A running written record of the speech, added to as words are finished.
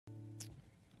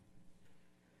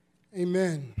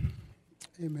Amen.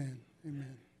 Amen.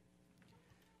 Amen.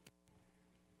 I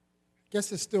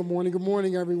guess it's still morning. Good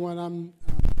morning, everyone. I'm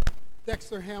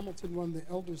Dexter Hamilton, one of the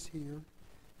elders here,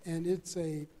 and it's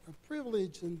a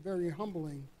privilege and very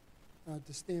humbling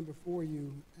to stand before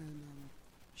you and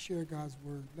share God's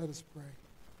word. Let us pray.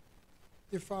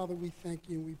 Dear Father, we thank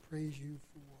you and we praise you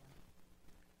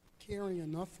for caring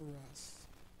enough for us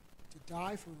to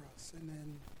die for us, and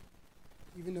then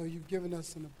even though you've given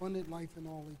us an abundant life in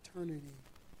all eternity,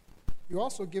 you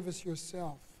also give us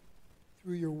yourself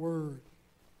through your word,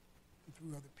 and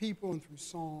through other people, and through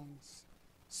songs,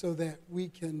 so that we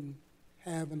can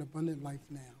have an abundant life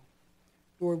now.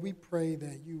 Lord, we pray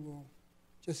that you will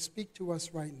just speak to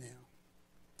us right now.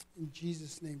 In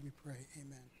Jesus' name we pray,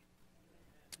 amen.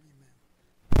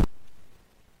 Amen.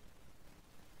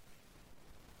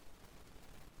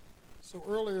 So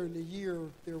earlier in the year,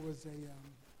 there was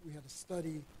we had a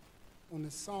study on the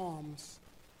Psalms,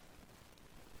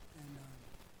 and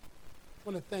I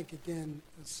want to thank again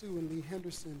Sue and Lee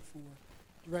Henderson for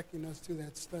directing us to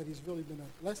that study. It's really been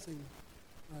a blessing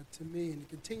to me, and it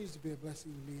continues to be a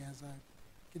blessing to me as I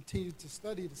continue to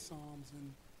study the Psalms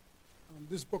and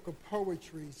this book of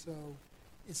poetry. So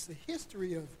it's the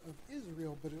history of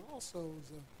Israel, but it also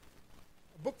is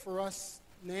a book for us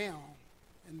now,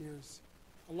 and there's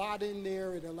a lot in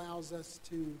there. It allows us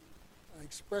to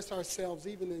express ourselves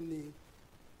even in the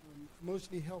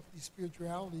emotionally healthy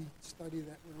spirituality study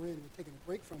that we're in. We're taking a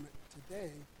break from it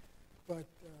today, but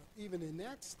even in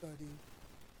that study,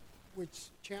 which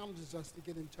challenges us to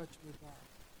get in touch with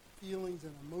our feelings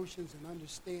and emotions and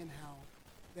understand how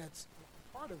that's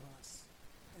a part of us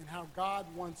and how God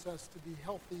wants us to be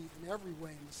healthy in every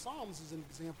way. And the Psalms is an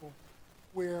example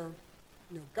where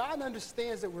God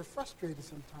understands that we're frustrated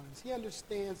sometimes. He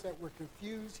understands that we're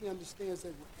confused. He understands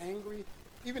that we're angry,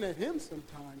 even at him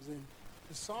sometimes. And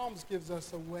the Psalms gives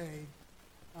us a way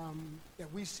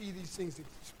that we see these things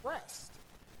expressed.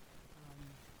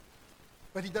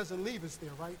 But he doesn't leave us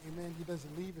there, right? Amen? He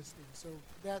doesn't leave us there. So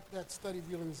that study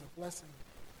really is a blessing.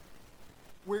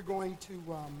 We're going to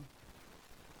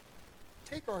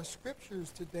take our scriptures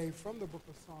today from the book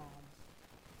of Psalms,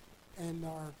 and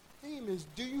our theme is,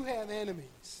 do you have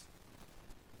enemies?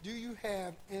 Do you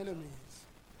have enemies?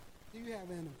 Do you have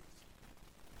enemies?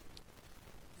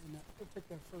 And we'll take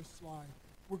that first slide.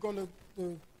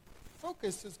 The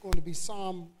focus is going to be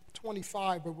Psalm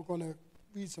 25, but we're going to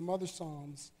read some other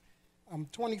Psalms.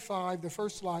 25, the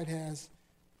first slide has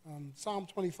Psalm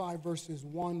 25, verses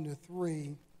 1 to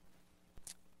 3.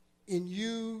 In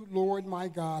you, Lord my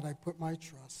God, I put my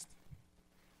trust.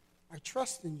 I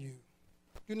trust in you.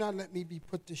 Do not let me be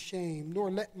put to shame, nor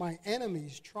let my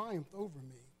enemies triumph over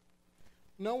me.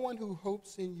 No one who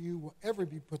hopes in you will ever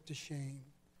be put to shame,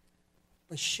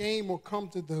 but shame will come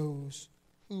to those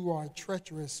who are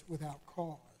treacherous without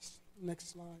cause.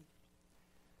 Next slide.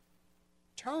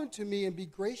 Turn to me and be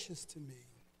gracious to me,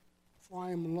 for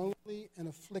I am lonely and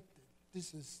afflicted.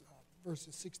 This is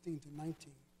verses 16 to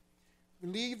 19.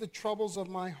 Relieve the troubles of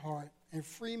my heart and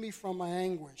free me from my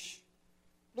anguish.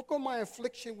 Look on my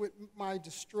affliction with my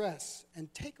distress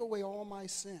and take away all my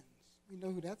sins. We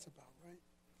know who that's about, right?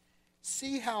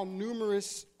 See how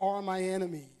numerous are my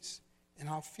enemies and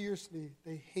how fiercely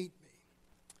they hate me.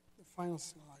 The final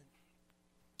slide.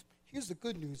 Here's the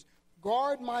good news.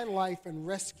 Guard my life and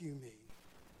rescue me.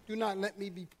 Do not let me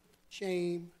be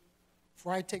shamed,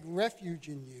 for I take refuge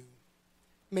in you.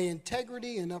 May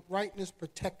integrity and uprightness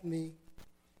protect me,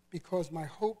 because my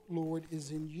hope, Lord,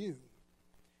 is in you.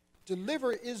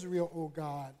 Deliver Israel, O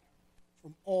God,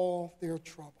 from all their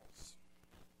troubles.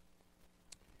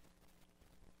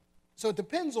 So it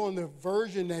depends on the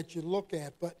version that you look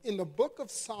at, but in the book of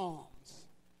Psalms,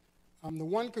 the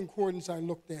one concordance I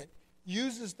looked at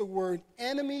uses the word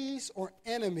enemies or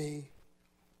enemy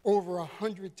over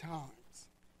 100 times.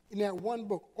 In that one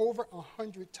book, over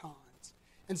 100 times.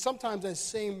 And sometimes that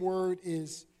same word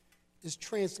is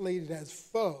translated as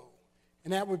foe,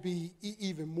 and that would be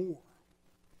even more.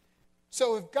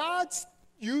 So if God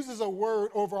uses a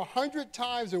word over 100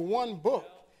 times in one book,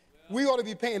 we ought to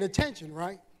be paying attention,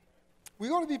 right? We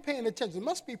ought to be paying attention. It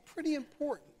must be pretty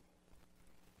important.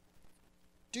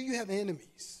 Do you have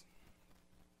enemies?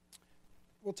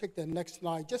 We'll take that next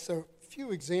slide. Just a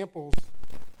few examples.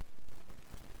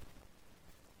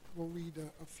 We'll read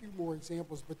a few more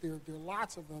examples, but there are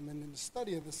lots of them. And in the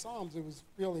study of the Psalms, it was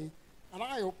really an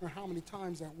eye-opener how many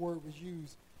times that word was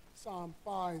used. Psalm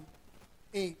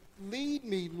 5:8. Lead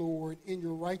me, Lord, in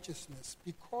your righteousness.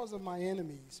 Because of my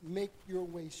enemies, make your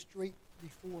way straight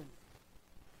before me.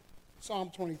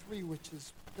 Psalm 23, which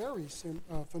is very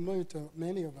familiar to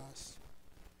many of us.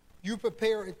 You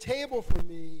prepare a table for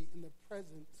me in the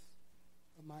presence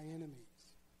of my enemies.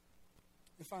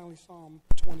 And finally, Psalm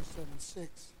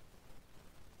 27:6.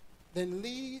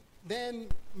 Then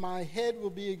my head will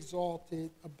be exalted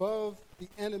above the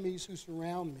enemies who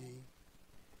surround me.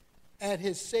 At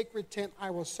his sacred tent I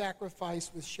will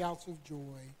sacrifice with shouts of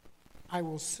joy. I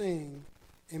will sing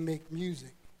and make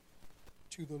music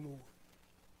to the Lord.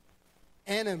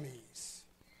 Enemies,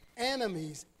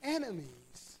 enemies,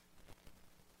 enemies.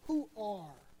 Who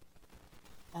are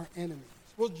our enemies?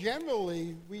 Well,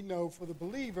 generally, we know for the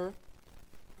believer,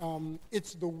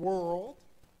 it's the world.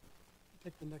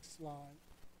 Take the next slide.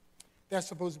 That's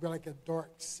supposed to be like a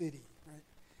dark city, right?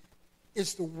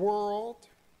 It's the world.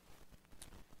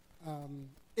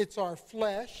 It's our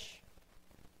flesh.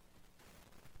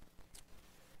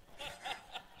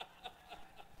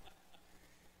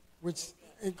 Which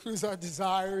includes our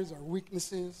desires, our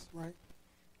weaknesses, right?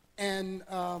 And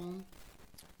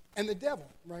the devil,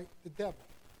 right? The devil.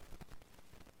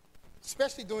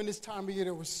 Especially during this time of year,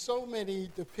 there were so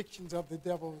many depictions of the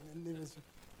devil, and it was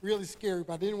really scary.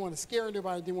 But I didn't want to scare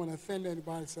anybody, didn't want to offend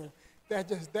anybody, so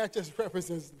that just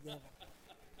represents the devil.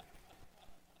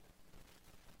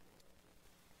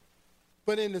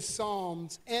 But in the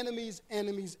Psalms, enemies,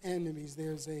 enemies, enemies,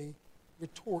 there's a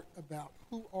retort about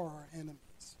who are our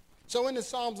enemies. So in the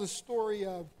Psalms, the story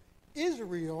of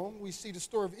Israel, we see the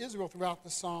story of Israel throughout the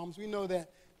Psalms. We know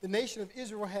that the nation of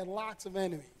Israel had lots of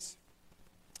enemies.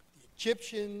 The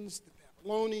Egyptians, the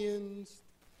Babylonians,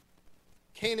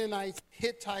 Canaanites,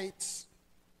 Hittites,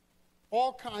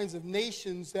 all kinds of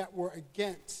nations that were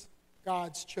against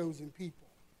God's chosen people.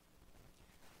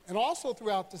 And also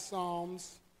throughout the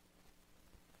Psalms,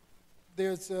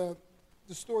 there's the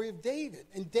story of David.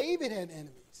 And David had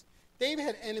enemies. David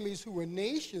had enemies who were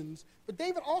nations, but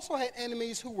David also had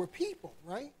enemies who were people,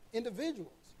 right?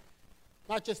 Individuals.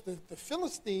 Not just the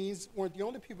Philistines weren't the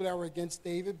only people that were against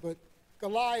David, but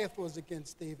Goliath was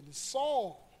against David, and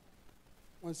Saul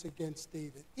was against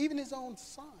David. Even his own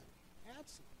son,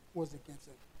 Absalom, was against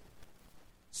him.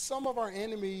 Some of our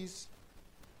enemies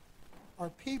are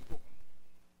people.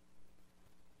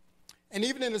 And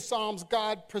even in the Psalms,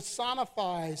 God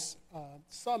personifies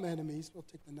some enemies. We'll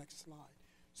take the next slide.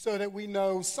 So that we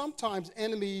know sometimes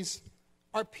enemies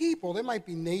are people. They might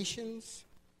be nations.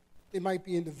 They might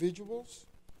be individuals.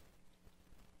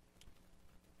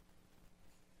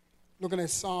 Looking at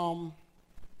Psalm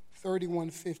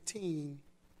 31:15.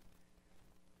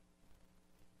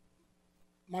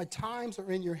 My times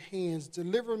are in your hands.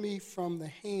 Deliver me from the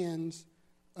hands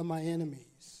of my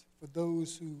enemies, for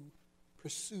those who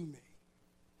pursue me.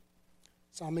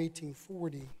 Psalm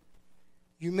 18:40.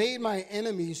 You made my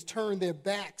enemies turn their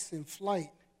backs in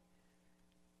flight,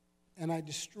 and I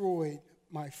destroyed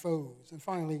my foes. And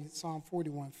finally, Psalm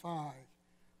 41:5.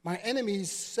 My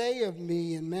enemies say of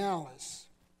me in malice,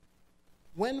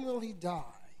 when will he die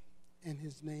and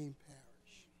his name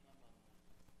perish?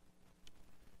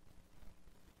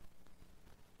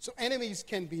 So enemies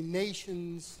can be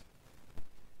nations,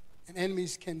 and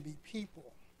enemies can be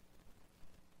people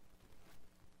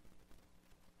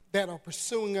that are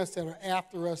pursuing us, that are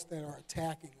after us, that are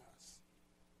attacking us.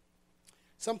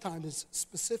 Sometimes it's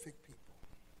specific people.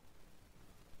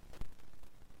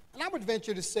 And I would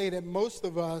venture to say that most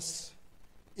of us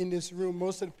in this room,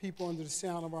 most of the people under the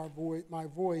sound of my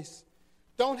voice,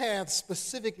 don't have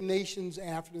specific nations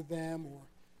after them or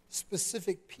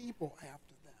specific people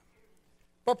after them.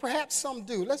 But perhaps some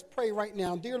do. Let's pray right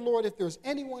now. Dear Lord, if there's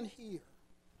anyone here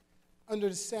under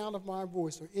the sound of my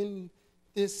voice or in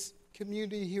this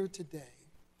community here today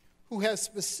who has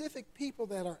specific people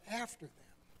that are after them,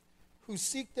 who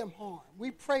seek them harm,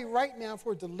 we pray right now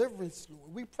for deliverance,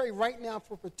 Lord. We pray right now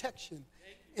for protection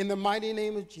in the mighty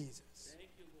name of Jesus. Thank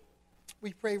you, Lord.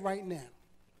 We pray right now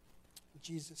in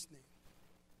Jesus' name.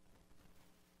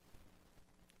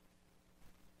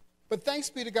 But thanks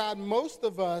be to God, most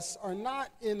of us are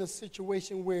not in a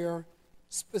situation where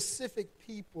specific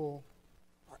people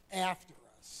are after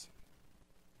us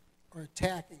or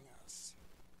attacking us.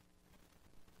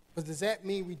 But does that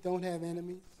mean we don't have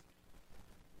enemies?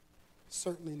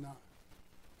 Certainly not.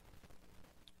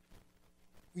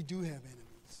 We do have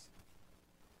enemies.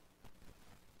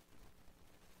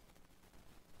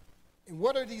 And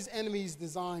what are these enemies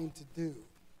designed to do?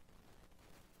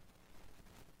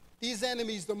 These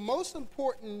enemies, the most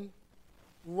important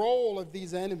role of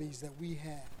these enemies that we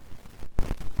have,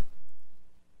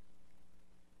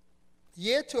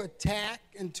 yeah, to attack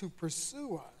and to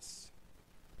pursue us,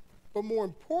 but more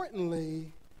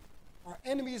importantly, our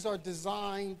enemies are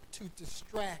designed to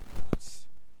distract us,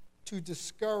 to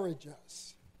discourage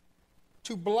us,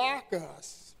 to block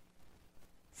us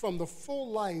from the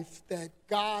full life that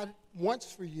God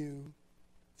wants for you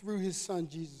through his son,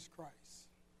 Jesus Christ.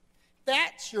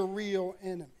 That's your real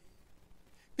enemy.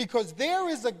 Because there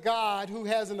is a God who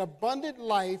has an abundant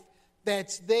life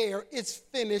that's there. It's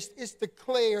finished. It's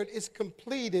declared. It's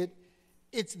completed.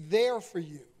 It's there for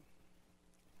you.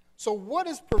 So what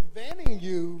is preventing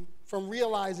you from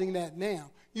realizing that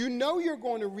now? You know you're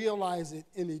going to realize it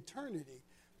in eternity.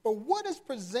 But what is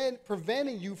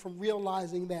preventing you from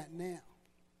realizing that now?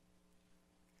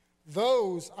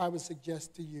 Those, I would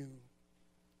suggest to you,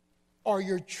 are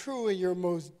your true and your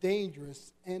most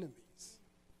dangerous enemies.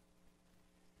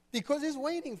 Because he's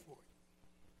waiting for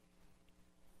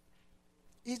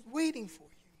you. He's waiting for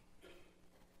you.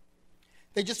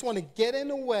 They just want to get in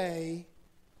the way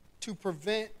to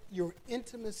prevent your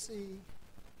intimacy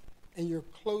and your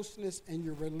closeness and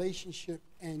your relationship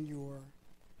and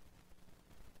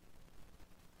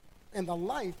the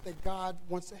life that God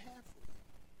wants to have for you.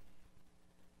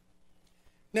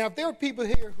 Now, if there are people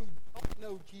here who don't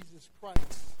know Jesus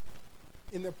Christ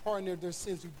in their pardon of their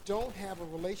sins, who don't have a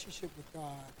relationship with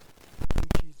God through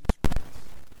Jesus Christ,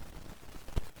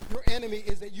 your enemy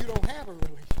is that you don't have a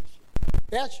relationship.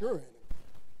 That's your enemy.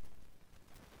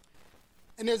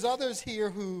 And there's others here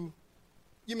who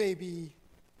you may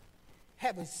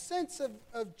have a sense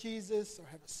of Jesus or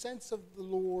have a sense of the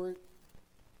Lord,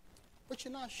 but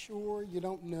you're not sure, you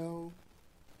don't know.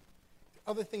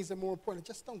 Other things that are more important,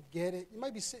 just don't get it. You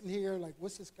might be sitting here like,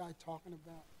 what's this guy talking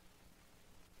about?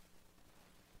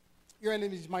 Your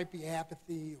enemies might be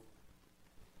apathy or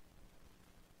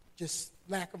just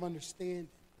lack of understanding.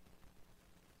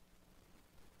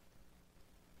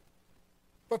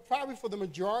 But probably for the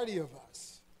majority of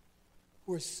us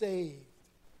who are saved,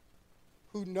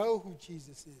 who know who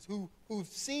Jesus is, who've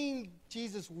seen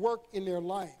Jesus work in their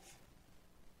life,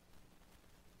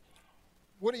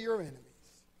 what are your enemies?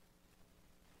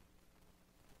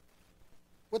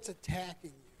 What's attacking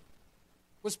you?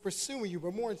 What's pursuing you?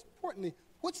 But more importantly,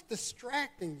 what's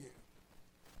distracting you?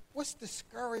 What's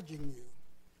discouraging you?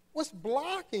 What's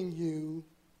blocking you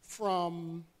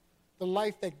from the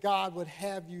life that God would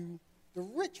have you, the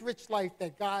rich, rich life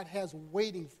that God has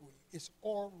waiting for you? It's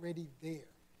already there.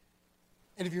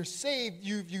 And if you're saved,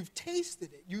 you've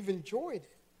tasted it. You've enjoyed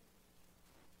it.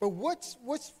 But what's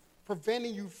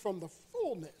preventing you from the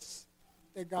fullness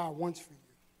that God wants for you?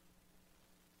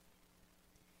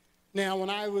 Now, when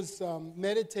I was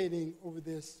meditating over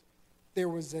this, there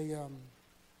was a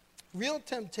real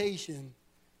temptation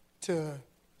to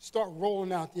start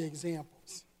rolling out the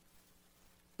examples.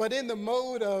 But in the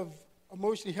mode of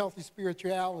emotionally healthy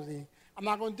spirituality, I'm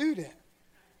not going to do that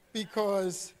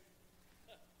because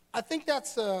I think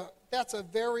that's a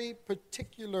very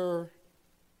particular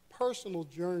personal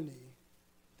journey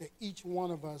that each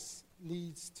one of us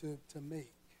needs to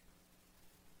make.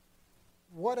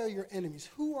 What are your enemies?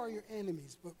 Who are your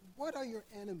enemies? But what are your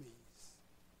enemies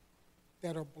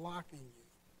that are blocking you,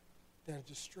 that are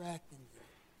distracting you,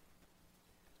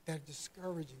 that are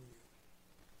discouraging you,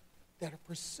 that are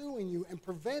pursuing you and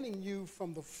preventing you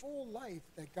from the full life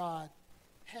that God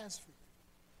has for you?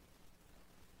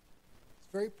 It's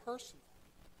very personal.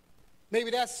 Maybe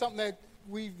that's something that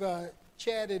we've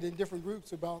chatted in different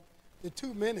groups about, the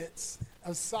 2 minutes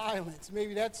of silence.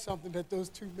 Maybe that's something that those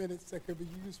 2 minutes that could be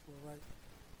used for, right?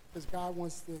 Because God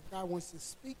wants to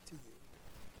speak to you.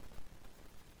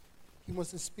 He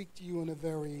wants to speak to you in a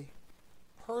very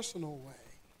personal way,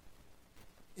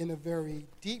 in a very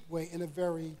deep way, in a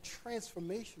very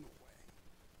transformational way.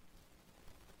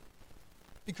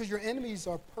 Because your enemies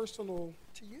are personal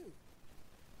to you.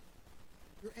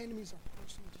 Your enemies are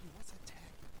personal to you. What's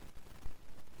attacking you?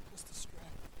 What's distracting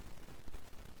you?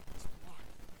 What's blocking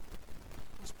you?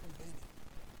 What's preventing you?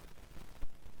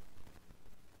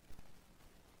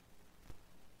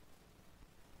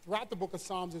 Throughout the book of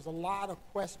Psalms, there's a lot of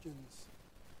questions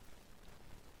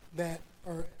that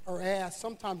are asked.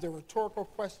 Sometimes they're rhetorical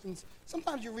questions.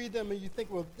 Sometimes you read them and you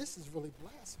think, well, this is really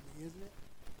blasphemy, isn't it?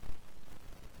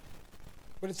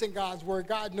 But it's in God's word.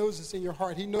 God knows it's in your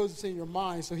heart. He knows it's in your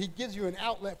mind. So he gives you an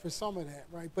outlet for some of that,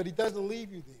 right? But he doesn't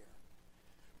leave you there.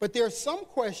 But there are some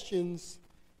questions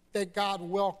that God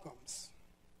welcomes.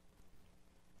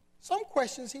 Some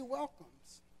questions he welcomes.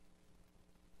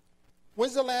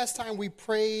 When's the last time we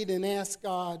prayed and asked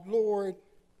God, Lord,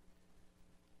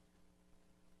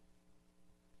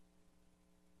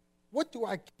 what do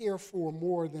I care for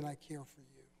more than I care for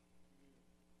you?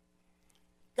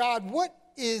 God, what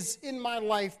is in my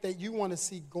life that you want to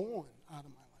see gone out of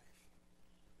my life?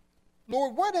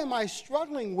 Lord, what am I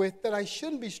struggling with that I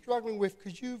shouldn't be struggling with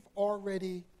because you've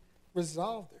already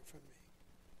resolved it for me?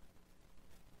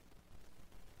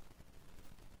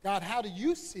 God, how do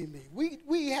you see me?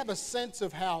 We have a sense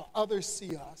of how others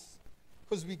see us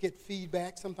because we get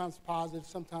feedback, sometimes positive,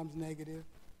 sometimes negative.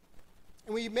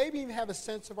 And we maybe even have a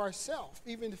sense of ourselves.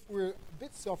 Even if we're a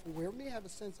bit self-aware, we may have a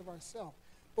sense of ourselves.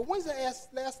 But when's the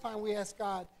last time we asked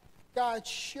God, God,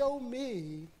 show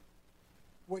me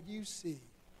what you see?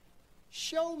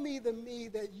 Show me the me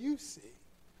that you see.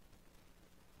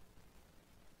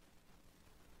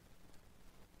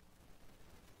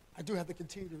 I do have to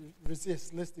continue to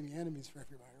resist listing the enemies for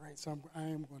everybody, right? So I'm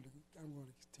going to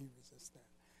continue to resist that.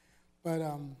 But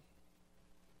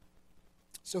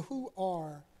so who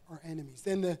are our enemies?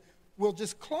 Then we'll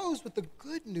just close with the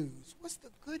good news. What's the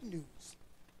good news?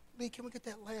 Lee, can we get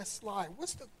that last slide?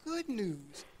 What's the good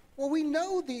news? Well, we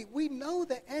know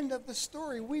the end of the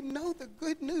story. We know the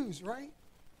good news, right?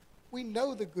 We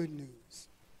know the good news.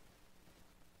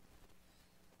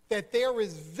 That there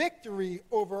is victory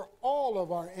over all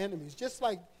of our enemies, just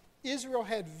like Israel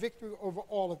had victory over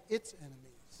all of its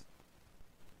enemies,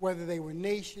 whether they were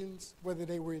nations, whether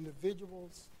they were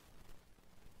individuals.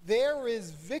 There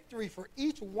is victory for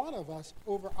each one of us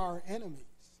over our enemies.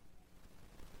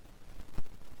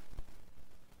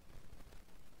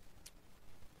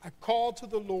 I call to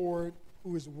the Lord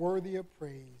who is worthy of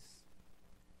praise,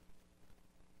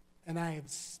 and I have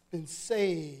been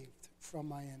saved from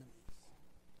my enemies.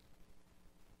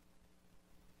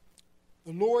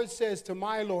 The Lord says to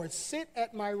my Lord, sit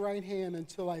at my right hand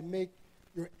until I make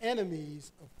your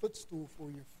enemies a footstool for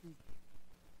your feet.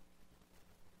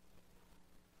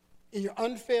 In your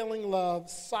unfailing love,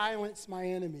 silence my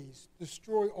enemies,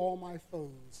 destroy all my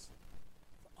foes,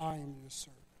 for I am your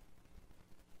servant.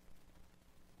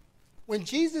 When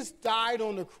Jesus died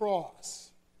on the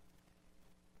cross,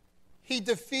 he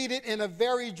defeated in a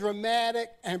very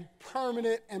dramatic and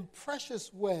permanent and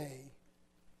precious way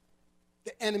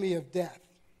the enemy of death.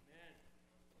 Amen.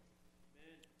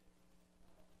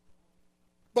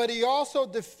 But he also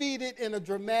defeated in a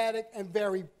dramatic and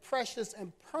very precious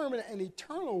and permanent and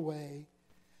eternal way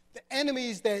the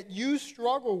enemies that you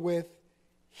struggle with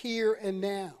here and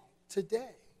now,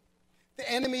 today. The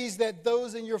enemies that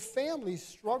those in your family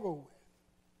struggle with.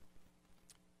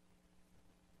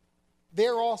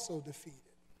 They're also defeated.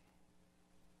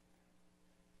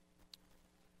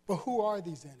 But who are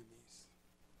these enemies?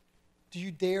 Do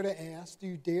you dare to ask? Do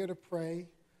you dare to pray?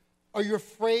 Are you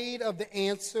afraid of the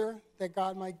answer that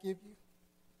God might give you?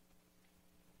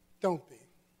 Don't be.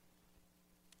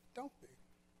 Don't be.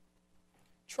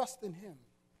 Trust in him.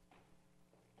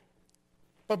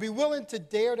 But be willing to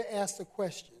dare to ask the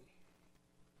question.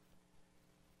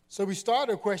 So we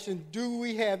started a question, do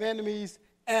we have enemies?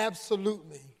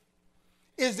 Absolutely.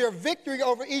 Is there victory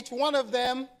over each one of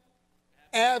them?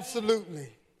 Absolutely.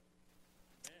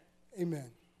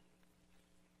 Amen.